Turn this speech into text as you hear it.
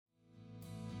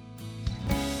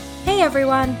Hey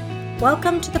everyone!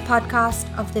 Welcome to the podcast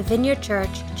of the Vineyard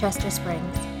Church, Chester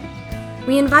Springs.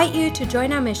 We invite you to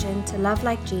join our mission to love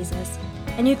like Jesus,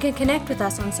 and you can connect with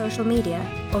us on social media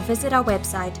or visit our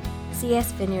website,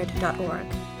 csvineyard.org.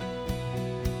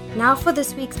 Now for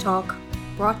this week's talk,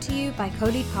 brought to you by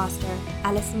co-lead pastor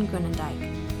Alison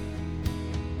Groenendyk.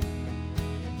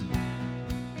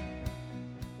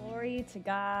 Glory to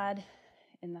God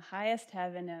in the highest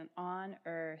heaven and on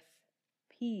earth,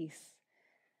 peace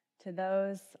to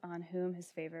those on whom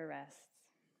his favor rests.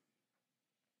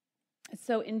 It's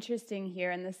so interesting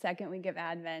here in the second week of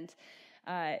Advent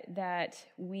that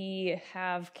we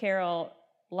have Carol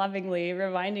lovingly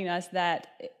reminding us that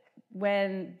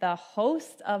when the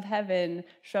host of heaven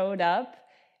showed up,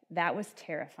 that was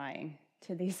terrifying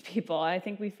to these people. I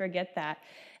think we forget that.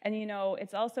 And you know,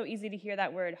 it's also easy to hear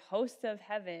that word, host of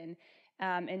heaven,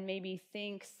 and maybe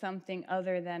think something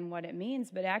other than what it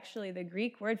means. But actually, the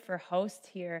Greek word for host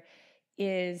here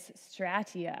is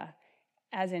stratia,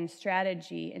 as in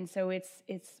strategy. And so it's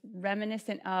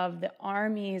reminiscent of the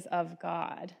armies of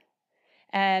God.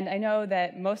 And I know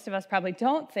that most of us probably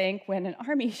don't think when an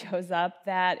army shows up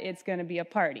that it's going to be a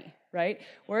party, right?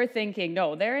 We're thinking,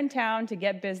 no, they're in town to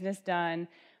get business done,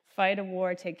 fight a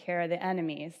war, take care of the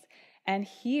enemies. And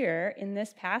here in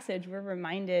this passage, we're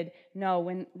reminded, no,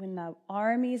 when the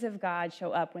armies of God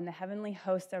show up, when the heavenly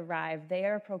hosts arrive, they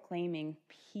are proclaiming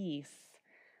peace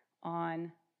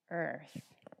on earth.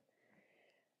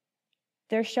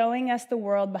 They're showing us the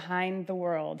world behind the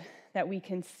world that we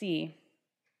can see.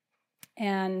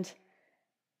 And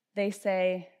they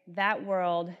say that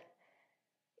world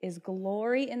is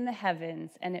glory in the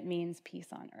heavens, and it means peace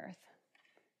on earth.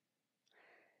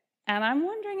 And I'm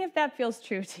wondering if that feels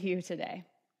true to you today.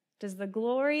 Does the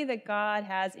glory that God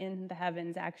has in the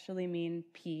heavens actually mean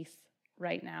peace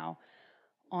right now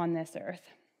on this earth?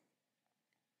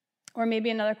 Or maybe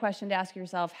another question to ask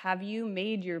yourself, have you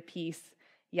made your peace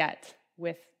yet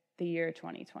with the year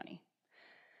 2020?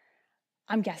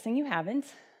 I'm guessing you haven't,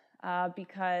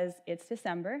 because it's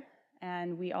December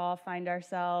and we all find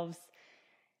ourselves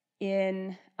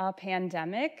in a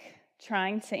pandemic,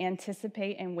 trying to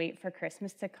anticipate and wait for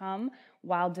Christmas to come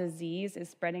while disease is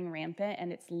spreading rampant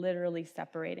and it's literally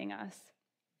separating us.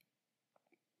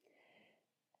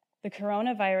 The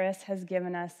coronavirus has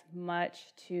given us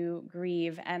much to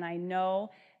grieve, and I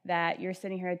know that you're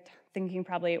sitting here thinking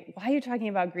probably, why are you talking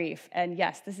about grief? And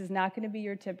yes, this is not going to be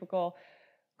your typical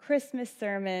Christmas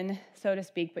sermon, so to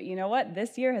speak, but you know what?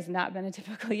 This year has not been a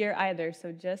typical year either,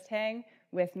 so just hang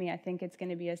with me. I think it's going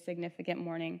to be a significant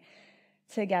morning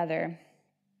together.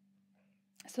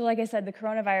 So like I said, the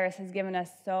coronavirus has given us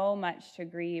so much to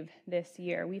grieve this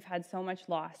year. We've had so much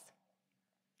loss.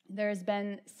 There's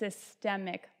been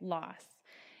systemic loss.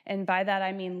 And by that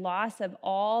I mean loss of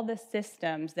all the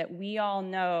systems that we all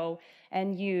know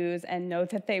and use and know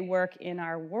that they work in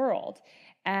our world.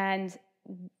 And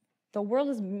the world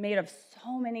is made of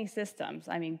so many systems.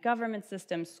 I mean, government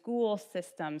systems, school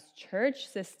systems, church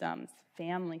systems,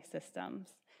 family systems.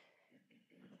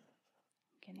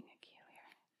 Getting a cue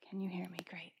here. Can you hear me?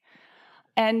 Great.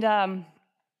 And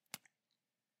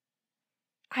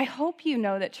I hope you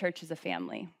know that church is a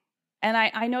family. And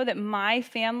I know that my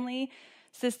family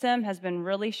system has been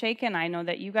really shaken. I know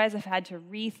that you guys have had to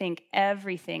rethink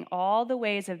everything. All the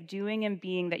ways of doing and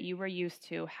being that you were used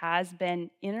to has been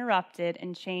interrupted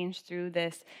and changed through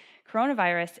this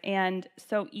coronavirus. And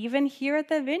so even here at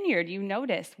the Vineyard, you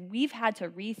notice we've had to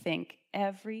rethink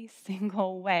every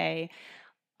single way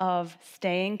of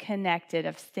staying connected,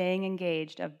 of staying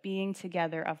engaged, of being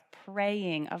together, of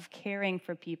praying, of caring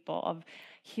for people, of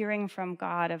hearing from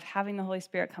God, of having the Holy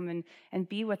Spirit come in and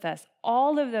be with us.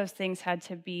 All of those things had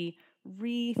to be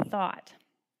rethought.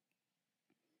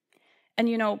 And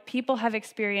you know, people have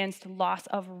experienced loss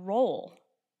of role.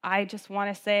 I just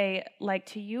want to say, like,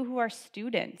 to you who are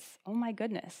students, oh my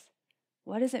goodness,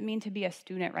 what does it mean to be a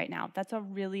student right now? That's a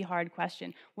really hard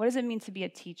question. What does it mean to be a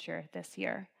teacher this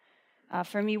year?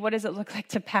 For me, what does it look like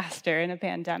to pastor in a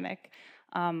pandemic?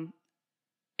 And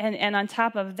on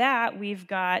top of that, we've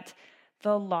got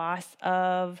the loss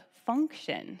of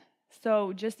function.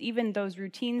 So just even those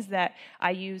routines that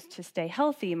I use to stay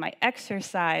healthy, my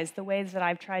exercise, the ways that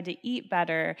I've tried to eat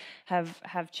better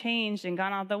have changed and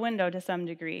gone out the window to some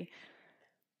degree.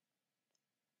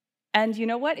 And you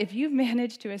know what? If you've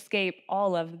managed to escape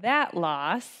all of that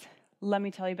loss, let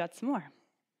me tell you about some more.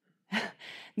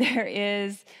 There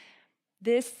is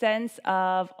this sense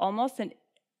of almost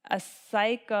a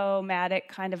psychomatic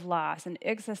kind of loss, an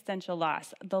existential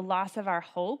loss, the loss of our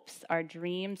hopes, our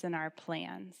dreams, and our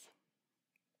plans.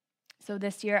 So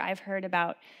this year I've heard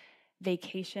about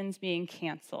vacations being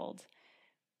canceled,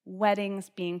 weddings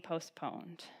being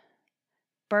postponed,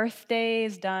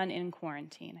 birthdays done in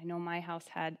quarantine. I know my house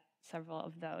had several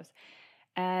of those.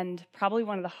 And probably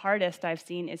one of the hardest I've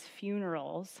seen is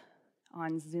funerals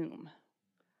on Zoom.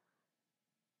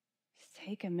 Just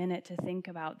take a minute to think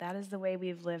about that is the way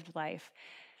we've lived life.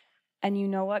 And you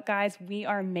know what, guys? We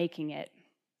are making it.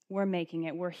 We're making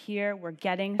it. We're here. We're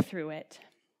getting through it.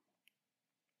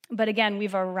 But again,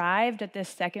 we've arrived at this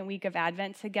second week of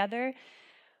Advent together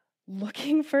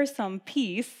looking for some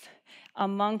peace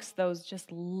amongst those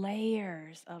just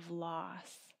layers of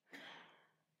loss.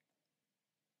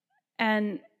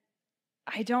 And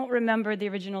I don't remember the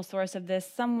original source of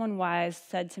this. Someone wise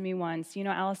said to me once,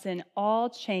 Alison, all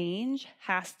change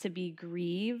has to be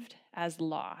grieved as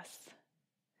loss.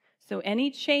 So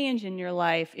any change in your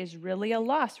life is really a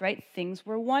loss, right? Things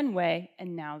were one way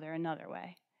and now they're another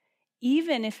way.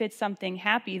 Even if it's something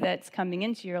happy that's coming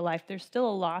into your life, there's still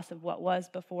a loss of what was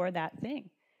before that thing.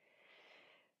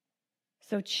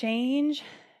 So change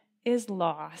is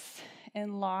loss,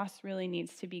 and loss really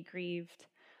needs to be grieved.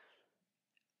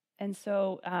 And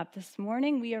so this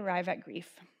morning we arrive at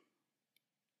grief.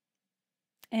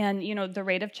 And, the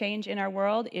rate of change in our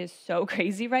world is so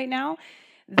crazy right now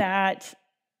that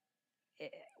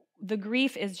the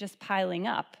grief is just piling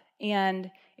up. And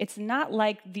it's not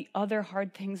like the other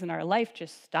hard things in our life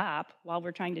just stop while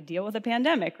we're trying to deal with a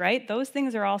pandemic, right? Those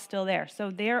things are all still there.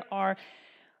 So there are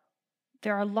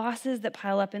losses that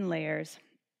pile up in layers.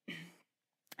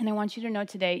 And I want you to know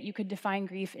today, you could define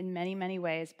grief in many, many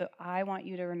ways, but I want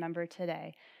you to remember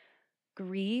today,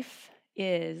 grief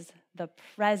is the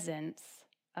presence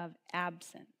of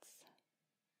absence.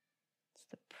 It's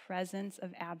the presence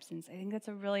of absence. I think that's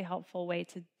a really helpful way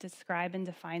to describe and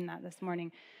define that this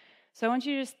morning. So I want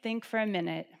you to just think for a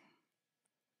minute,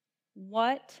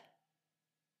 what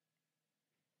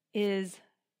is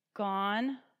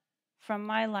gone from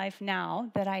my life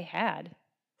now that I had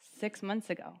 6 months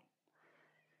ago?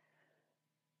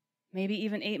 Maybe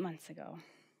even 8 months ago.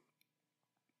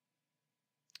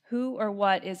 Who or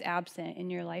what is absent in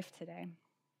your life today?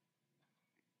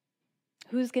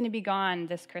 Who's going to be gone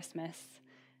this Christmas?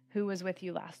 Who was with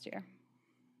you last year?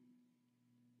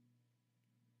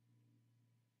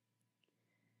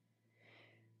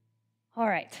 All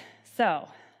right, so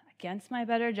against my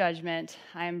better judgment,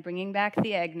 I'm bringing back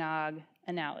the eggnog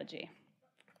analogy.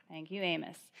 Thank you,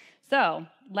 Amos. So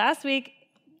last week,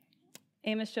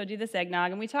 Amos showed you this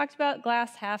eggnog, and we talked about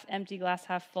glass half empty, glass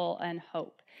half full, and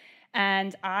hope.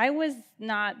 And I was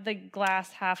not the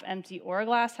glass half empty or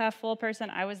glass half full person.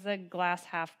 I was the glass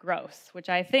half gross, which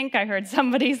I think I heard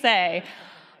somebody say.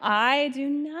 I do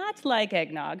not like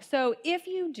eggnog. So if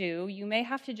you do, you may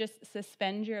have to just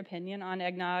suspend your opinion on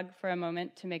eggnog for a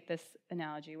moment to make this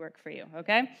analogy work for you,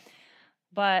 okay?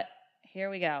 But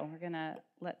here we go. We're going to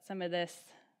let some of this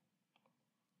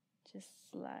just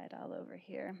slide all over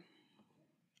here.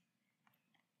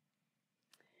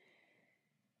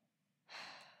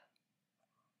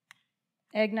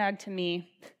 Eggnog to me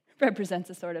represents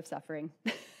a sort of suffering.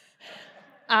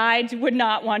 I would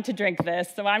not want to drink this,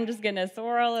 so I'm just going to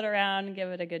swirl it around and give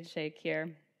it a good shake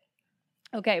here.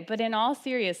 Okay, but in all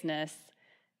seriousness,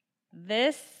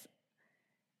 this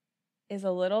is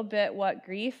a little bit what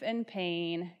grief and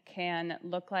pain can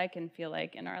look like and feel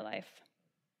like in our life.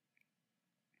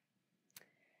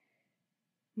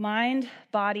 Mind,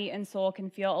 body, and soul can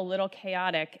feel a little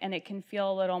chaotic, and it can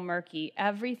feel a little murky.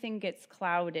 Everything gets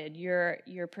clouded.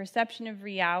 Your perception of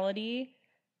reality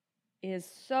is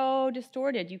so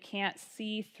distorted, you can't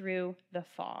see through the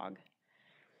fog.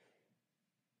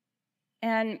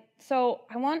 And so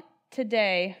I want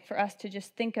today for us to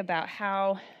just think about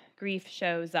how grief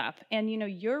shows up. And,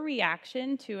 your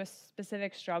reaction to a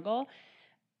specific struggle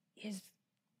is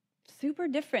super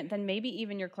different than maybe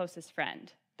even your closest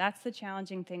friend. That's the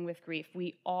challenging thing with grief.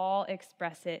 We all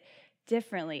express it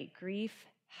differently. Grief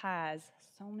has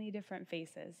so many different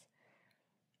faces.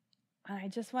 And I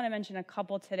just want to mention a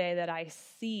couple today that I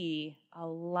see a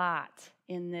lot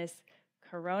in this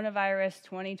coronavirus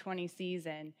 2020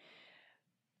 season.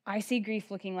 I see grief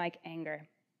looking like anger.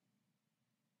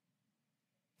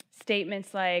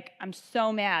 Statements like, I'm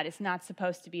so mad, it's not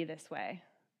supposed to be this way.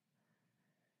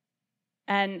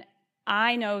 And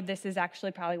I know this is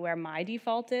actually probably where my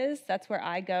default is. That's where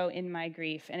I go in my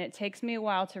grief. And it takes me a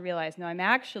while to realize, no, I'm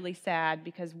actually sad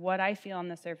because what I feel on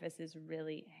the surface is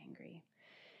really angry.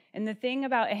 And the thing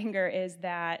about anger is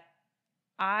that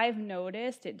I've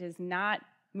noticed it does not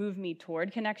move me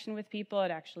toward connection with people. It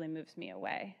actually moves me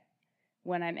away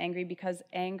when I'm angry because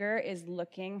anger is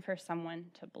looking for someone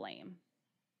to blame.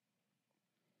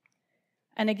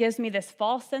 And it gives me this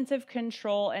false sense of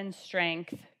control and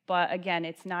strength But again,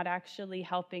 it's not actually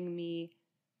helping me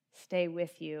stay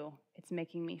with you. It's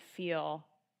making me feel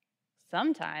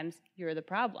sometimes you're the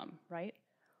problem, right?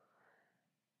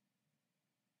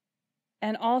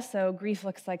 And also, grief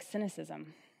looks like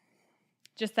cynicism.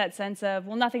 Just that sense of,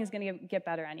 well, nothing's going to get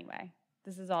better anyway.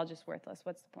 This is all just worthless.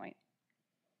 What's the point?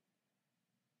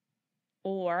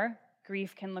 Or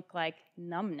grief can look like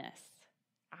numbness.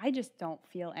 I just don't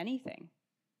feel anything.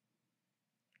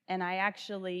 And I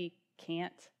actually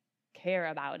can't care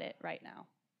about it right now.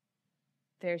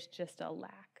 There's just a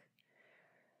lack.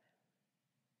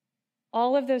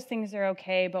 All of those things are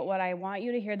okay, but what I want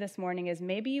you to hear this morning is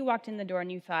maybe you walked in the door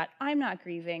and you thought, I'm not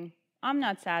grieving. I'm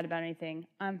not sad about anything.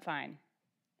 I'm fine.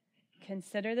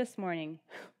 Consider this morning,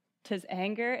 does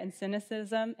anger and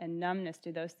cynicism and numbness,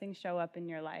 do those things show up in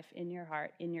your life, in your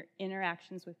heart, in your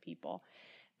interactions with people?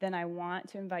 Then I want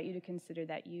to invite you to consider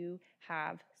that you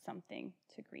have something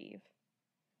to grieve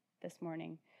this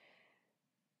morning.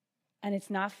 And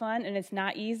it's not fun and it's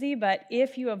not easy, but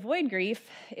if you avoid grief,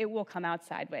 it will come out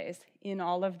sideways in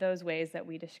all of those ways that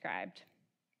we described.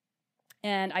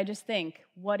 And I just think,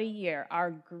 what a year.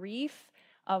 Our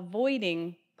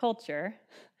grief-avoiding culture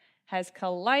has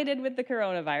collided with the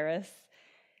coronavirus.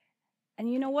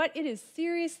 And you know what? It is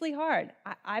seriously hard.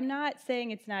 I'm not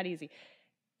saying it's not easy.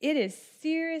 It is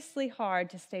seriously hard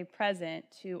to stay present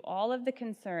to all of the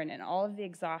concern and all of the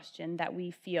exhaustion that we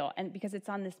feel, and because it's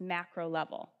on this macro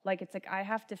level. It's like I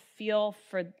have to feel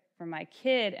for my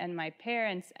kid and my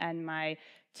parents and my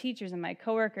teachers and my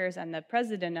coworkers and the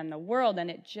president and the world, and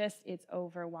it's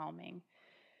overwhelming.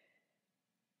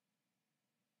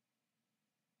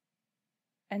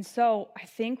 And so I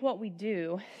think what we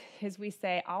do is we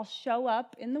say, I'll show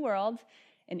up in the world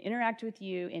and interact with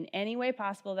you in any way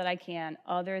possible that I can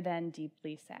other than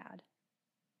deeply sad.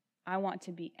 I want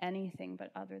to be anything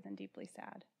but other than deeply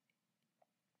sad.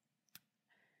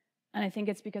 And I think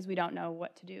it's because we don't know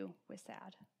what to do with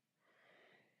sad.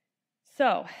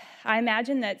 So I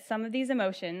imagine that some of these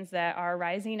emotions that are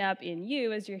rising up in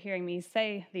you as you're hearing me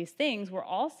say these things were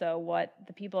also what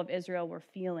the people of Israel were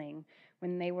feeling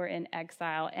when they were in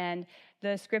exile. And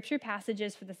the scripture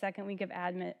passages for the second week of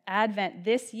Advent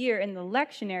this year in the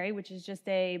lectionary, which is just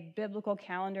a biblical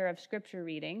calendar of scripture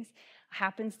readings,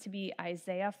 happens to be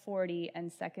Isaiah 40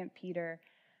 and 2 Peter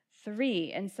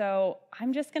 3. And so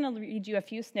I'm just going to read you a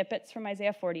few snippets from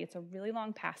Isaiah 40. It's a really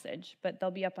long passage, but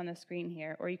they'll be up on the screen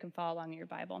here, or you can follow along in your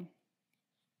Bible.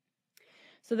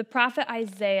 So the prophet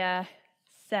Isaiah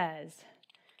says,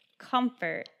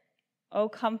 "Comfort, O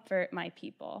comfort my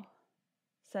people,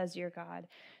 says your God.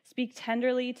 Speak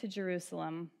tenderly to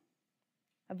Jerusalem.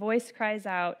 A voice cries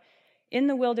out, in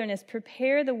the wilderness,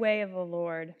 prepare the way of the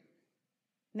Lord.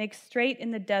 Make straight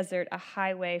in the desert a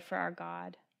highway for our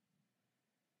God.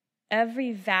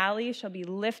 Every valley shall be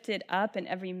lifted up, and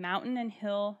every mountain and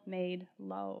hill made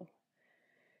low.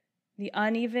 The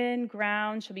uneven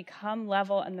ground shall become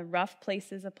level, and the rough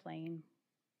places a plain.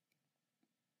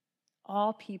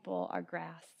 All people are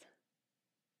grass.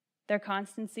 Their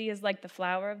constancy is like the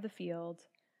flower of the field.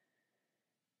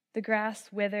 The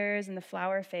grass withers and the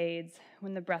flower fades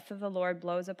when the breath of the Lord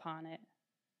blows upon it.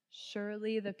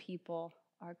 Surely the people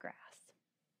are grass.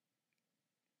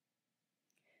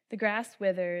 The grass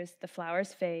withers, the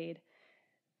flowers fade,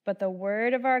 but the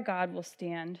word of our God will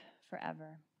stand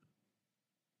forever.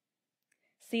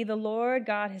 See, the Lord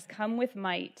God has come with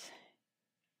might.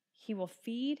 He will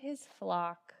feed his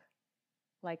flock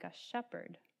like a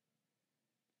shepherd.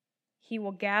 He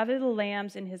will gather the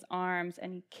lambs in his arms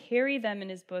and carry them in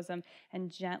his bosom and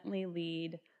gently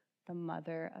lead the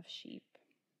mother of sheep."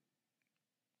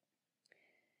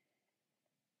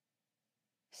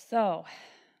 So,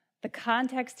 the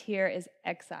context here is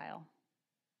exile.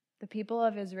 The people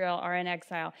of Israel are in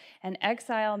exile, and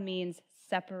exile means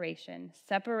separation.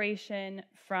 Separation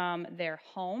from their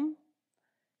home,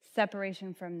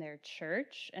 separation from their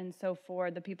church, and so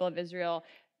for the people of Israel,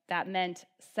 that meant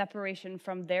separation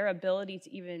from their ability to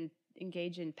even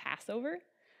engage in Passover.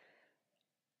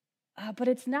 But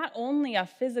it's not only a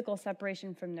physical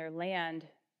separation from their land.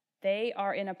 They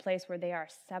are in a place where they are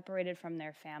separated from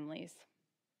their families.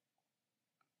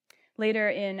 Later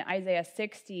in Isaiah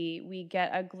 60, we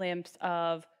get a glimpse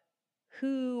of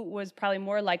who was probably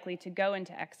more likely to go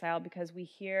into exile because we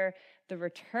hear the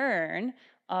return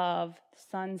of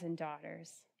sons and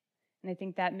daughters. And I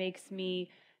think that makes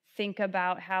me think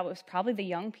about how it was probably the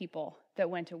young people that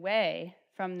went away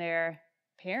from their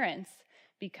parents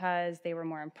because they were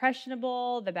more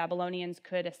impressionable. The Babylonians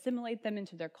could assimilate them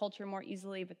into their culture more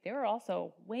easily, but they were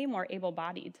also way more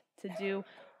able-bodied to do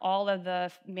all of the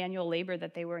manual labor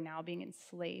that they were now being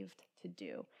enslaved to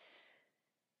do.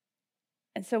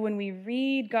 And so when we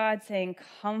read God saying,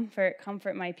 comfort,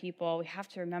 comfort my people, we have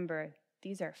to remember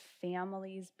these are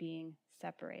families being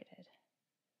separated.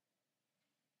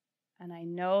 And I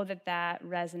know that that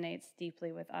resonates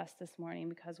deeply with us this morning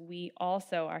because we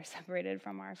also are separated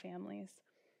from our families.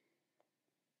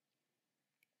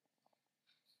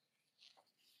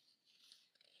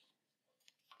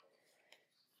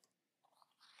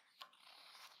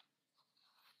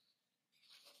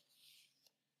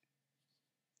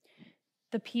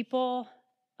 The people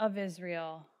of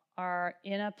Israel are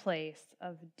in a place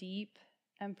of deep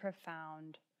and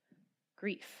profound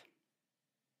grief.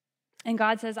 And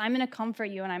God says, I'm going to comfort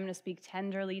you and I'm going to speak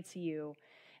tenderly to you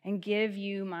and give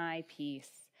you my peace.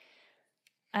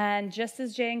 And just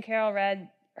as Jay and Carol read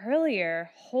earlier,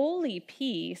 holy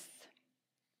peace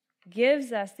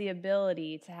gives us the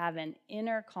ability to have an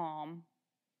inner calm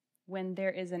when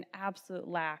there is an absolute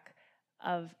lack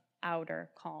of outer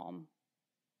calm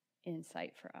in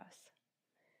sight for us.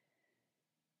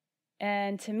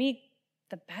 And to me,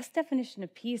 the best definition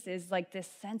of peace is like this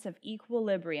sense of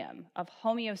equilibrium, of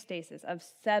homeostasis, of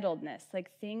settledness.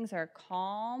 Like things are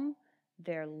calm,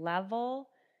 they're level,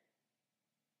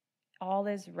 all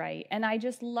is right. And I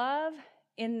just love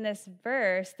in this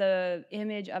verse the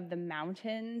image of the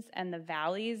mountains and the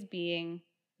valleys being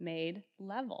made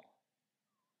level.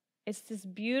 It's this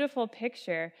beautiful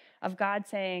picture of God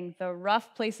saying the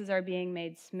rough places are being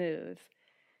made smooth,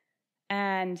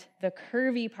 and the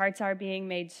curvy parts are being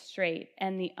made straight,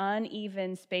 and the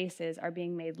uneven spaces are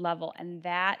being made level. And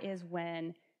that is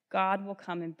when God will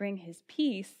come and bring his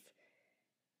peace.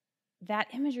 That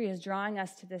imagery is drawing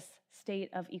us to this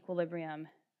state of equilibrium,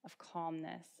 of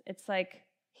calmness. It's like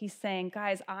he's saying,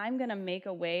 guys, I'm going to make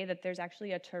a way that there's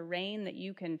actually a terrain that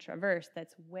you can traverse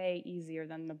that's way easier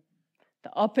than the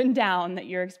up and down that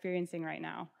you're experiencing right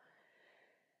now.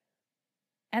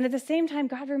 And at the same time,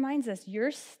 God reminds us, your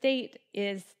state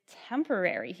is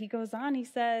temporary. He goes on, he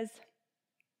says,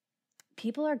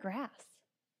 people are grass.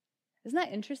 Isn't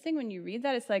that interesting when you read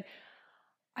that? It's like,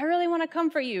 I really want to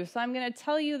comfort you, so I'm going to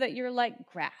tell you that you're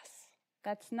like grass.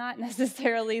 That's not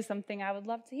necessarily something I would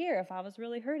love to hear if I was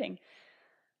really hurting.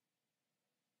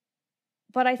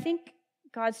 But I think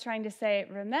God's trying to say,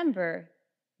 remember,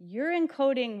 you're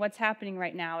encoding what's happening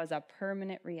right now as a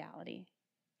permanent reality.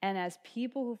 And as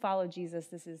people who follow Jesus,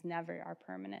 this is never our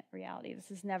permanent reality. This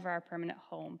is never our permanent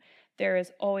home. There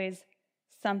is always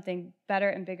something better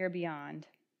and bigger beyond.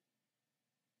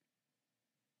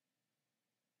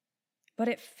 But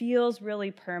it feels really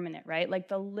permanent, right? Like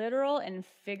the literal and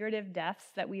figurative deaths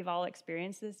that we've all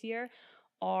experienced this year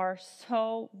are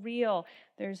so real.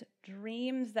 There's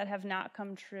dreams that have not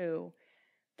come true.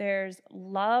 There's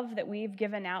love that we've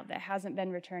given out that hasn't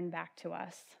been returned back to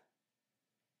us.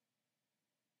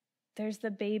 There's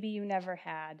the baby you never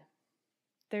had.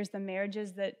 There's the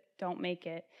marriages that don't make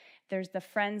it. There's the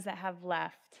friends that have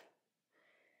left.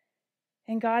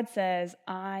 And God says,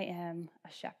 I am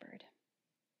a shepherd.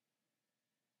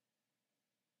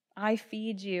 I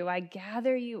feed you. I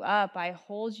gather you up. I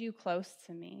hold you close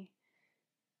to me.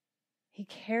 He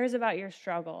cares about your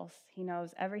struggles. He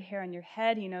knows every hair on your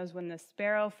head. He knows when the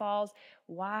sparrow falls.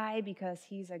 Why? Because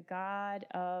he's a God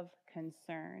of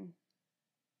concern.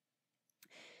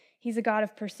 He's a God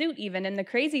of pursuit even. And the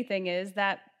crazy thing is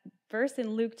that verse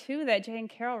in Luke 2 that Jay and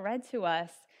Carol read to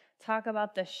us talk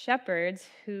about the shepherds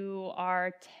who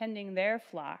are tending their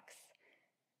flocks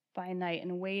by night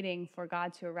and waiting for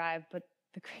God to arrive. But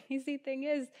the crazy thing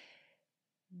is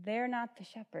they're not the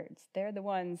shepherds. They're the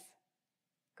ones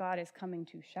God is coming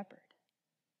to shepherd.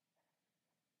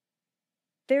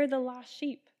 They're the lost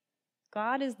sheep.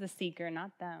 God is the seeker,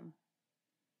 not them.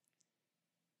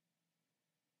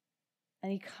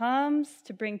 And he comes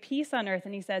to bring peace on earth,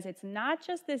 and he says it's not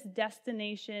just this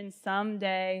destination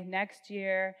someday, next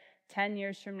year, 10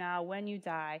 years from now, when you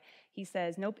die. He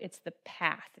says, nope, it's the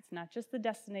path. It's not just the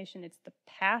destination, it's the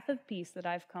path of peace that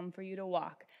I've come for you to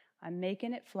walk. I'm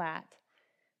making it flat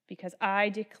because I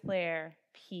declare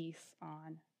peace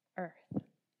on earth.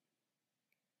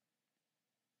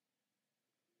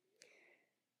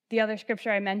 The other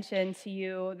scripture I mentioned to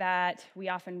you that we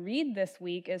often read this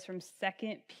week is from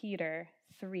 2 Peter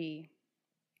 3.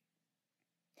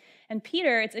 And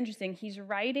Peter, it's interesting, he's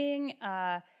writing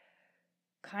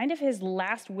kind of his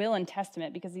last will and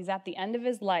testament because he's at the end of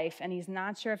his life and he's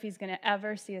not sure if he's going to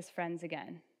ever see his friends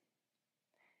again.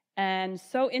 And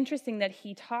so interesting that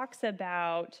he talks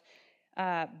about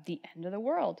the end of the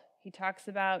world. He talks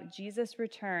about Jesus'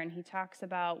 return. He talks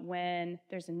about when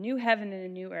there's a new heaven and a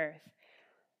new earth.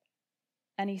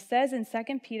 And he says in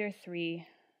 2 Peter 3,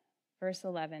 verse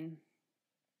 11,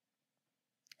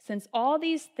 since all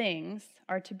these things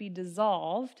are to be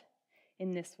dissolved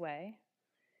in this way,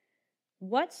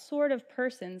 what sort of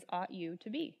persons ought you to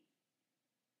be?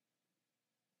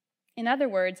 In other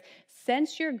words,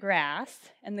 since you're grass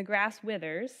and the grass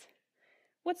withers,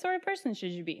 what sort of person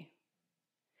should you be?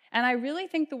 And I really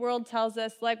think the world tells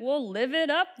us, well, live it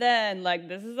up then.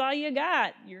 This is all you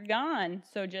got. You're gone.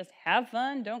 So just have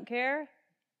fun, don't care,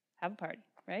 have a party,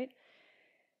 right?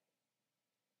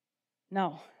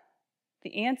 No.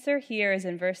 The answer here is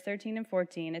in verse 13 and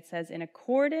 14. It says, in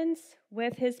accordance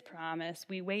with his promise,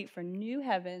 we wait for new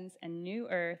heavens and new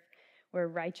earth where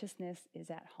righteousness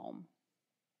is at home.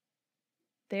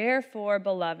 Therefore,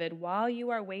 beloved, while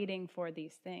you are waiting for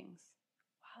these things,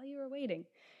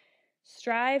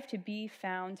 strive to be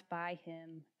found by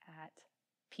him at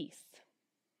peace.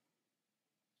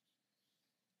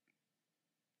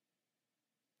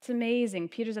 It's amazing.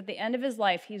 Peter's at the end of his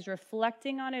life. He's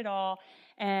reflecting on it all,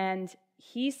 and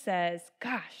he says,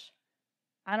 gosh,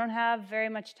 I don't have very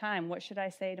much time. What should I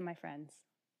say to my friends?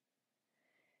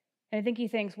 And I think he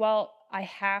thinks, well, I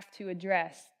have to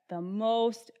address the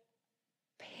most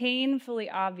painfully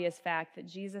obvious fact that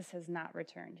Jesus has not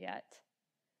returned yet.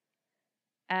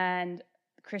 And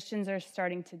Christians are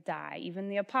starting to die. Even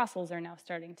the apostles are now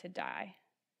starting to die.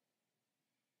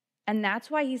 And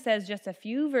that's why he says just a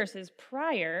few verses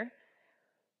prior,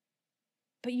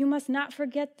 but you must not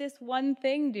forget this one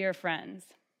thing, dear friends.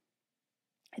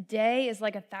 A day is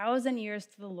like 1,000 years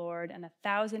to the Lord, and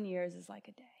 1,000 years is like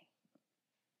a day.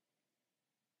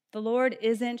 The Lord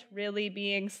isn't really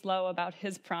being slow about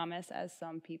his promise, as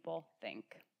some people think.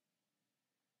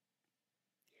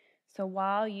 So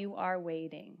while you are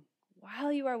waiting,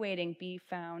 be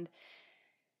found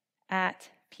at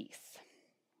peace.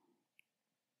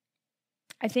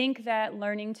 I think that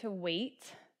learning to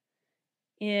wait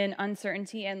in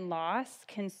uncertainty and loss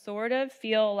can sort of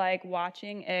feel like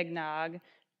watching eggnog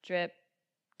drip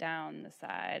down the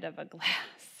side of a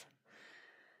glass.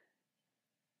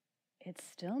 It's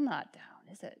still not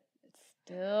down, is it? It's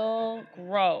still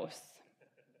gross.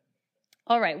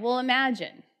 All right, well,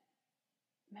 imagine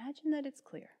that it's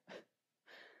clear.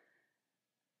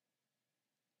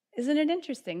 Isn't it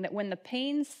interesting that when the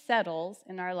pain settles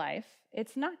in our life,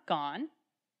 it's not gone,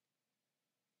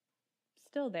 it's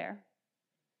still there.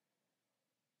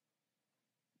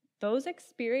 Those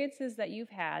experiences that you've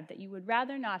had that you would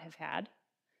rather not have had,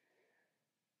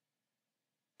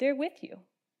 they're with you.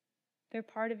 They're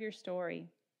part of your story.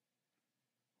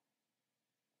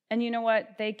 And you know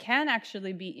what? They can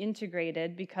actually be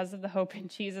integrated because of the hope in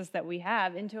Jesus that we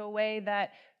have into a way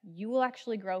that you will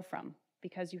actually grow from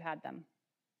because you had them.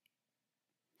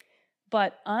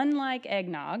 But unlike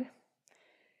eggnog,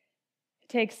 it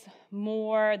takes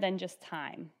more than just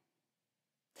time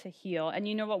to heal. And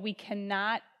you know what? We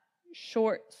cannot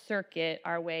short circuit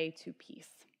our way to peace.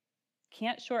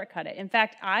 Can't shortcut it. In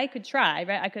fact, I could try,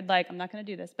 right? I could I'm not going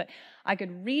to do this, but I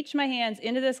could reach my hands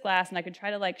into this glass and I could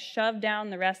try to shove down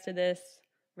the rest of this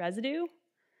residue.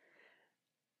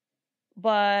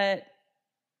 But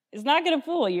it's not going to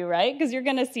fool you, right? Because you're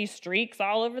going to see streaks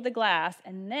all over the glass.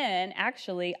 And then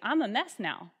actually, I'm a mess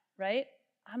now, right?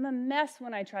 I'm a mess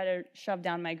when I try to shove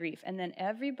down my grief. And then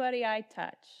everybody I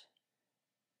touch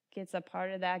gets a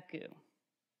part of that goo.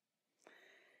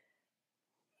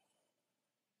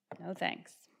 No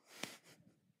thanks.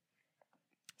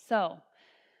 So,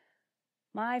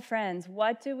 my friends,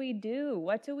 what do we do?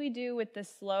 What do we do with the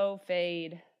slow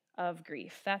fade of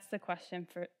grief? That's the question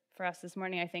for us this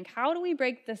morning, I think. How do we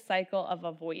break the cycle of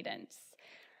avoidance?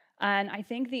 And I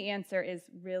think the answer is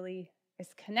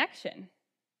connection.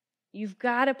 You've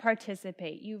got to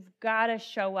participate. You've got to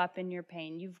show up in your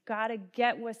pain. You've got to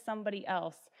get with somebody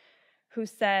else who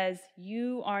says,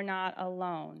 you are not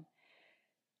alone.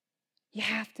 You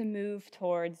have to move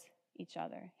towards each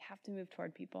other. You have to move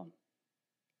toward people.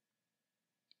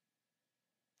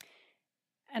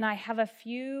 And I have a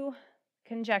few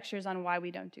conjectures on why we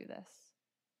don't do this.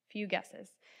 Few guesses.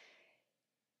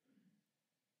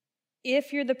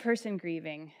 If you're the person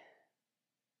grieving,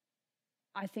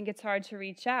 I think it's hard to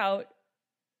reach out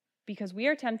because we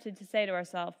are tempted to say to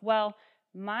ourselves, well,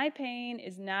 my pain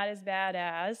is not as bad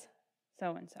as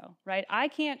so-and-so, right? I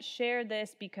can't share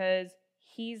this because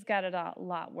he's got it a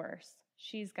lot worse.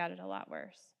 She's got it a lot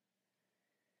worse.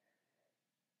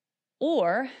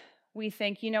 Or we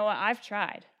think, you know what, I've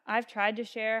tried. I've tried to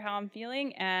share how I'm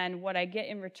feeling, and what I get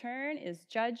in return is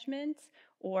judgment,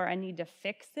 or I need to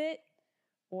fix it,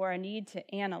 or I need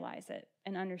to analyze it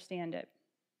and understand it.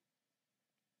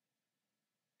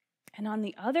 And on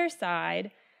the other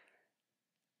side,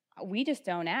 we just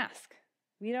don't ask.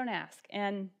 We don't ask.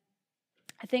 And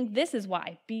I think this is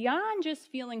why, beyond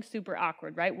just feeling super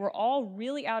awkward, right? We're all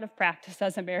really out of practice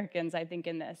as Americans, I think,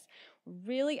 in this.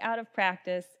 really out of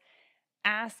practice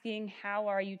asking, how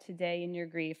are you today in your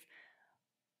grief?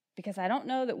 Because I don't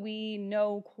know that we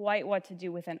know quite what to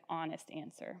do with an honest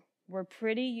answer. We're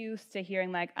pretty used to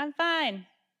hearing like, I'm fine,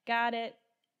 got it,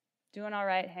 doing all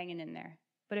right, hanging in there.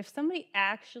 But if somebody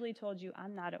actually told you,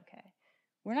 I'm not okay,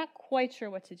 we're not quite sure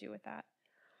what to do with that.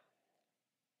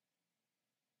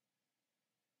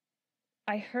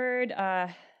 I heard,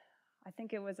 I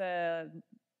think it was a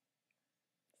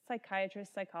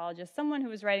psychiatrist, psychologist, someone who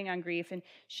was writing on grief, and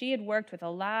she had worked with a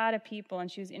lot of people, and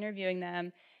she was interviewing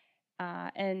them,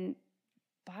 and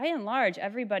by and large,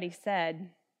 everybody said,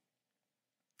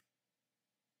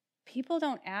 people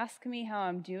don't ask me how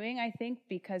I'm doing, I think,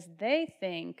 because they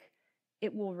think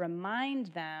it will remind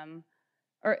them,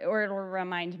 or it'll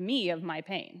remind me of my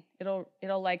pain.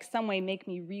 It'll like some way make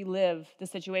me relive the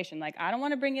situation. Like, I don't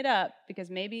want to bring it up because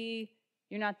maybe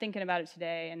you're not thinking about it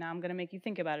today, and now I'm going to make you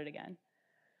think about it again.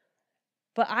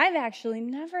 But I've actually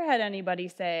never had anybody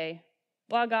say,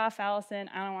 log off, Allison,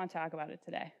 I don't want to talk about it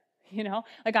today. You know,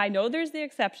 like I know there's the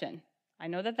exception. I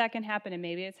know that can happen, and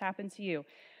maybe it's happened to you.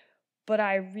 But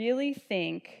I really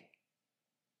think,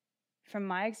 from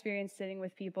my experience sitting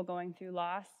with people going through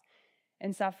loss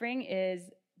and suffering,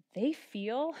 is they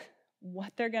feel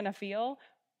what they're going to feel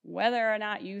whether or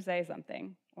not you say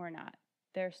something or not.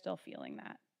 They're still feeling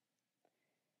that.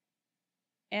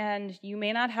 And you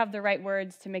may not have the right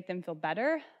words to make them feel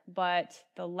better, but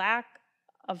the lack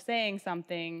of saying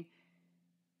something,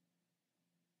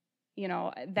 you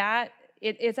know, that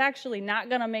it's actually not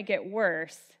going to make it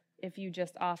worse if you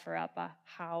just offer up a,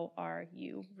 how are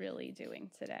you really doing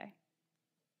today?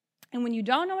 And when you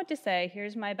don't know what to say,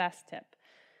 here's my best tip.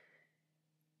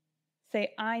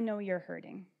 Say, I know you're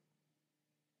hurting.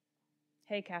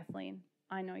 Hey, Kathleen,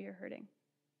 I know you're hurting.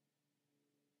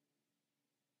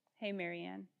 Hey,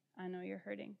 Marianne, I know you're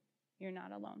hurting. You're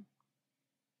not alone.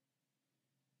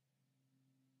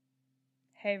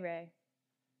 Hey, Ray,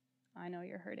 I know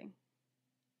you're hurting.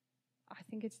 I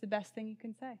think it's the best thing you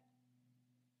can say.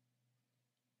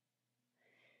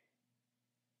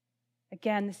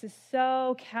 Again, this is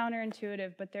so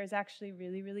counterintuitive, but there's actually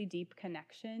really, really deep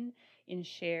connection in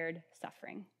shared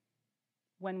suffering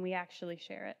when we actually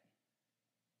share it.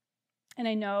 And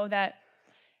I know that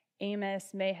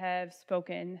Amos may have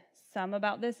spoken some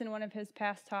about this in one of his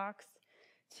past talks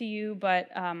to you, but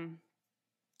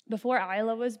before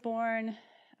Isla was born,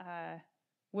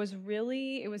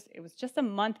 it was just a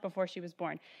month before she was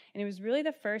born, and it was really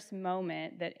the first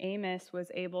moment that Amos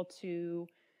was able to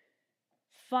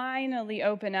finally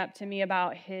open up to me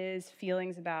about his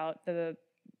feelings about the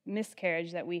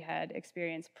miscarriage that we had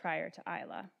experienced prior to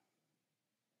Isla.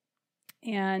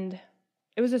 And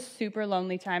it was a super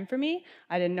lonely time for me.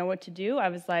 I didn't know what to do. I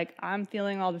was like, I'm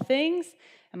feeling all the things,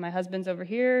 and my husband's over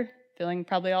here feeling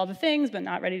probably all the things, but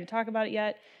not ready to talk about it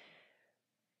yet.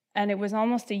 And it was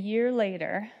almost a year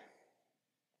later,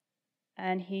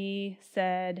 and he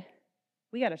said,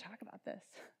 we got to talk about this.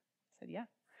 I said, yeah.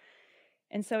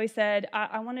 And so he said,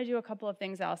 I want to do a couple of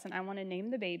things, Allison. I want to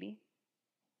name the baby,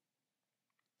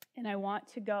 and I want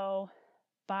to go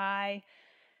buy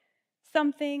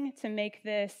something to make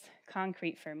this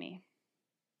concrete for me.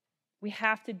 We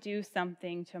have to do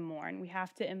something to mourn. We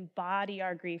have to embody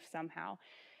our grief somehow.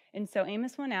 And so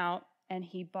Amos went out, and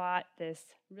he bought this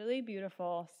really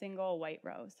beautiful single white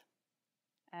rose.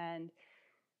 And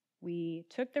we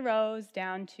took the rose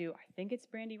down to, I think it's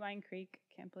Brandywine Creek.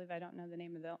 Can't believe I don't know the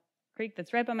name of the creek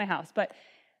that's right by my house. But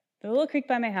the little creek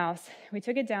by my house, we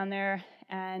took it down there,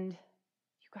 and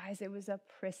you guys, it was a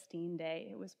pristine day.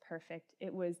 It was perfect.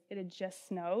 It had just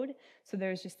snowed, so there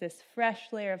was just this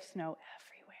fresh layer of snow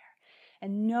everywhere.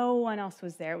 And no one else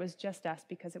was there. It was just us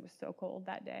because it was so cold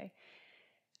that day.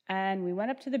 And we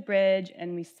went up to the bridge,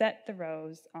 and we set the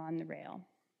rose on the rail.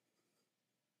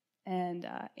 And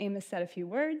Amos said a few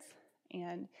words,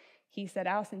 and he said,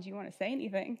 Allison, do you want to say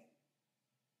anything?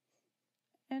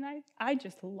 And I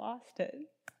just lost it,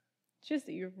 just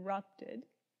erupted.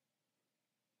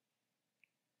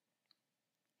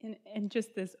 In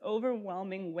just this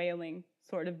overwhelming wailing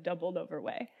sort of doubled over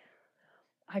way.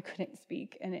 I couldn't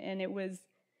speak, and it was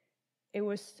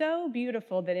so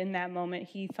beautiful that in that moment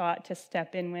he thought to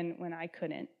step in when I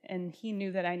couldn't, and he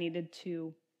knew that I needed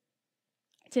to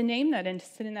name that and to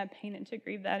sit in that pain and to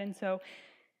grieve that. And so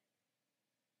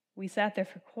we sat there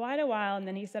for quite a while, and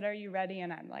then he said, are you ready?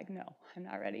 And I'm like, no, I'm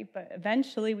not ready. But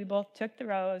eventually we both took the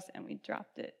rose and we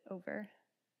dropped it over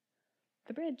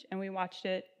the bridge, and we watched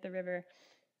the river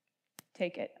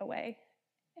take it away.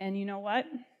 And you know what?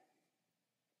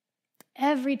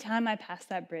 Every time I pass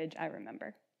that bridge, I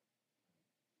remember.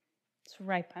 It's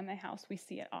right by my house. We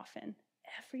see it often.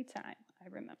 Every time I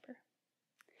remember.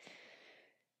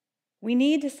 We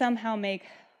need to somehow make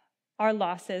our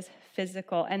losses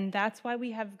physical, and that's why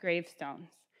we have gravestones.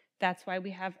 That's why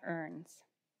we have urns.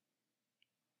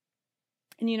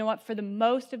 And you know what? For the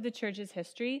most of the church's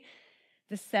history,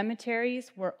 the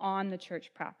cemeteries were on the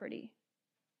church property.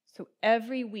 So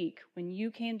every week when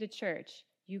you came to church,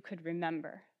 you could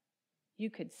remember. You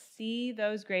could see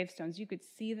those gravestones. You could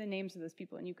see the names of those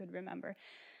people, and you could remember.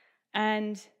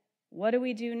 And what do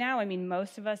we do now? I mean,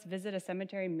 most of us visit a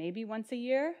cemetery maybe once a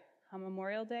year on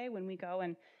Memorial Day when we go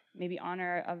and maybe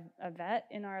honor a vet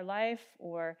in our life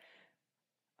or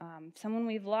someone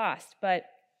we've lost. But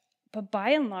by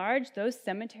and large, those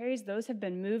cemeteries, those have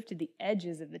been moved to the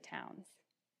edges of the towns.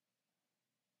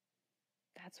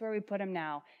 That's where we put them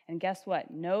now. And guess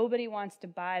what? Nobody wants to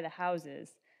buy the houses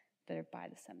that are by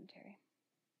the cemetery.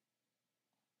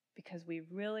 Because we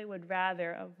really would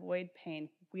rather avoid pain.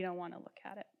 We don't want to look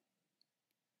at it.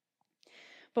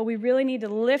 But we really need to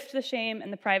lift the shame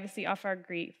and the privacy off our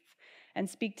grief and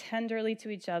speak tenderly to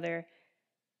each other.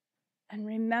 And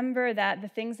remember that the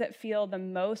things that feel the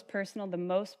most personal, the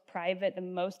most private, the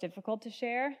most difficult to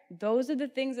share, those are the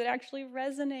things that actually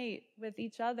resonate with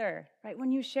each other, right?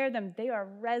 When you share them, they are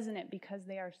resonant because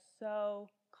they are so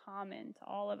common to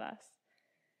all of us.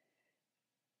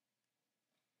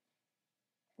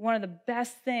 One of the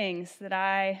best things that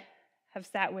I have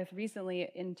sat with recently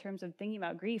in terms of thinking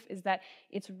about grief is that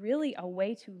it's really a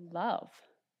way to love.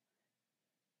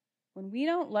 When we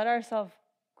don't let ourselves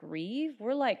grieve,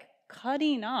 we're like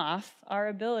cutting off our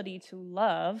ability to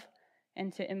love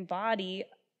and to embody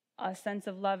a sense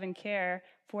of love and care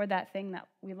for that thing that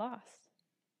we lost.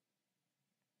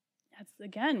 That's,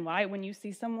 again, why when you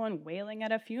see someone wailing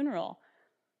at a funeral,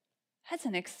 that's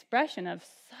an expression of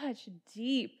such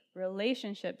deep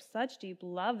relationship, such deep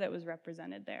love that was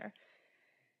represented there.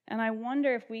 And I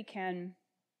wonder if we can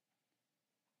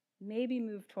maybe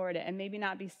move toward it and maybe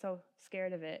not be so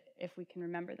scared of it if we can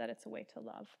remember that it's a way to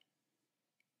love.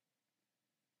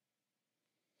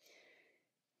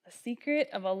 The secret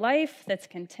of a life that's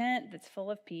content, that's full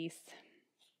of peace,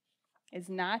 is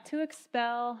not to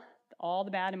expel all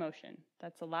the bad emotion.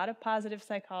 That's a lot of positive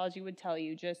psychology would tell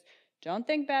you. Just don't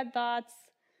think bad thoughts.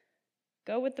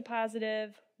 Go with the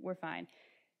positive. We're fine.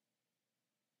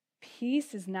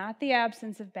 Peace is not the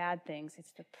absence of bad things.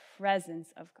 It's the presence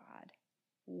of God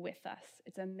with us.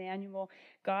 It's Emmanuel,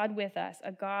 God with us,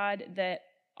 a God that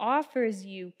offers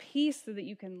you peace so that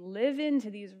you can live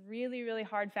into these really, really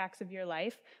hard facts of your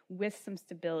life with some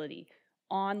stability,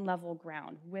 on level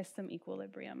ground, with some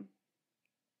equilibrium.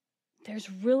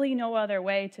 There's really no other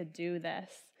way to do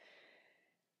this.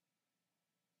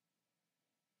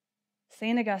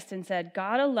 St. Augustine said,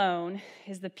 God alone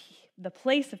is the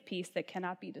place of peace that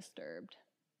cannot be disturbed.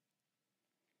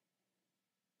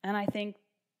 And I think,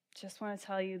 just want to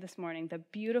tell you this morning, the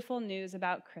beautiful news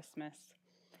about Christmas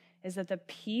is that the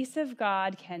peace of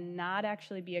God cannot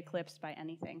actually be eclipsed by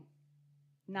anything,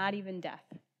 not even death.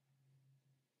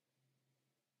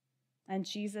 And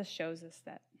Jesus shows us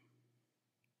that.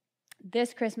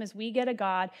 This Christmas, we get a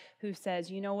God who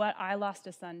says, you know what, I lost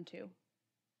a son too.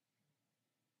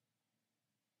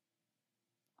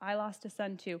 I lost a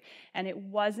son too. And it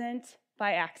wasn't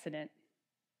by accident.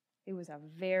 It was a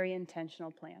very intentional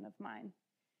plan of mine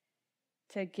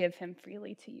to give him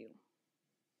freely to you.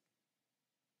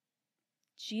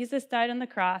 Jesus died on the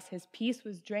cross. His peace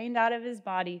was drained out of his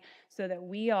body so that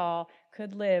we all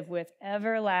could live with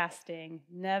everlasting,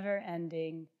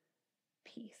 never-ending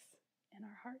peace in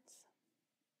our hearts.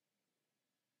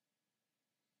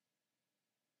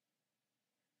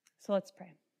 So let's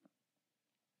pray.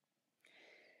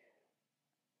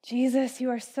 Jesus,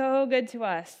 you are so good to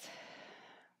us.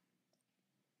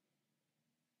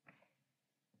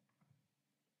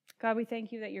 God, we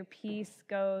thank you that your peace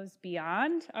goes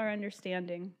beyond our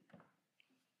understanding.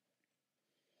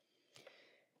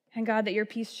 And God, that your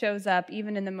peace shows up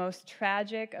even in the most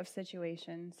tragic of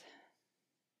situations.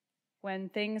 When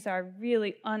things are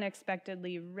really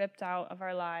unexpectedly ripped out of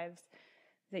our lives,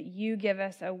 that you give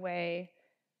us a way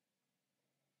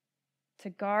to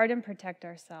guard and protect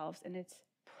ourselves. And it's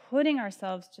putting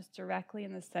ourselves just directly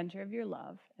in the center of your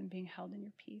love and being held in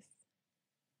your peace.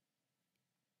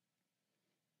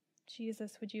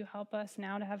 Jesus, would you help us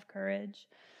now to have courage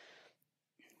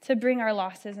to bring our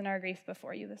losses and our grief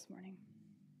before you this morning?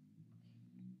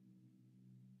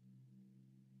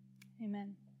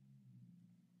 Amen.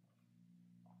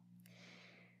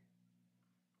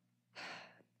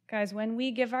 Guys, when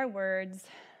we give our words,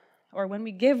 or when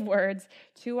we give words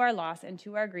to our loss and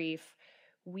to our grief,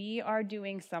 we are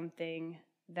doing something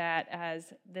that,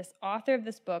 as this author of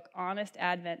this book, Honest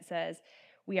Advent, says,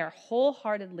 we are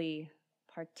wholeheartedly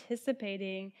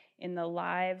participating in the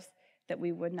lives that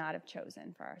we would not have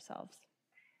chosen for ourselves.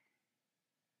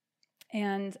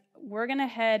 And we're going to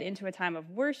head into a time of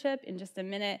worship in just a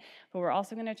minute, but we're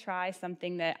also going to try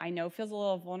something that I know feels a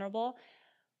little vulnerable,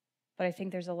 but I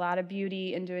think there's a lot of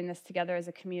beauty in doing this together as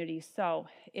a community. So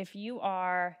if you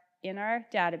are in our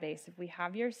database, if we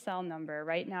have your cell number,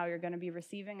 right now you're going to be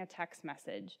receiving a text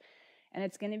message, and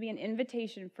it's going to be an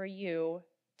invitation for you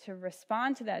to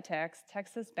respond to that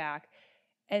text us back,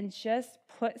 and just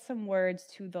put some words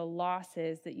to the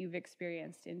losses that you've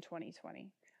experienced in 2020.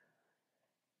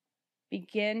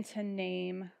 Begin to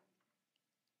name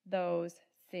those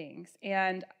things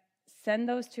and send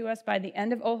those to us by the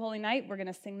end of Oh Holy Night. We're going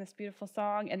to sing this beautiful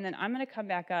song, and then I'm going to come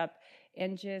back up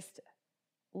and just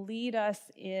lead us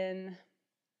in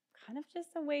kind of just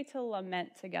a way to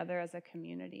lament together as a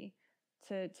community,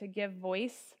 to give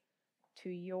voice to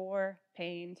your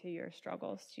pain, to your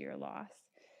struggles, to your loss.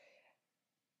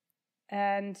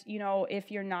 And,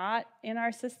 if you're not in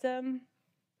our system,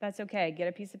 that's okay. Get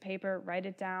a piece of paper, write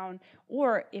it down.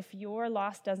 Or if your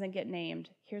loss doesn't get named,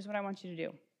 here's what I want you to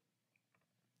do.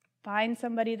 Find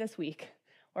somebody this week,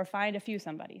 or find a few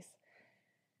somebodies,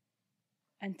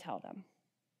 and tell them.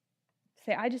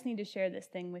 Say, I just need to share this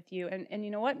thing with you. And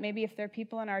you know what? Maybe if there are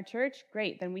people in our church,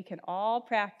 great. Then we can all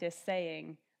practice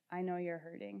saying, I know you're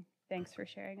hurting. Thanks for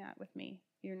sharing that with me.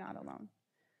 You're not alone.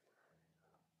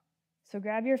 So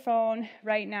grab your phone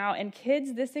right now. And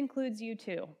kids, this includes you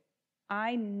too.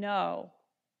 I know,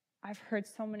 I've heard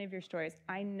so many of your stories.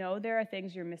 I know there are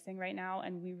things you're missing right now,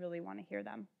 and we really want to hear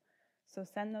them. So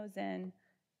send those in,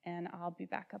 and I'll be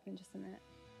back up in just a minute.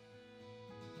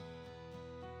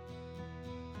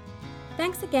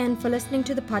 Thanks again for listening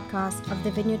to the podcast of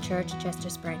the Vineyard Church, Chester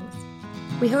Springs.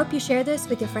 We hope you share this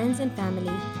with your friends and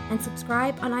family, and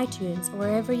subscribe on iTunes or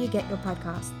wherever you get your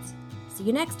podcasts. See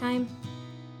you next time.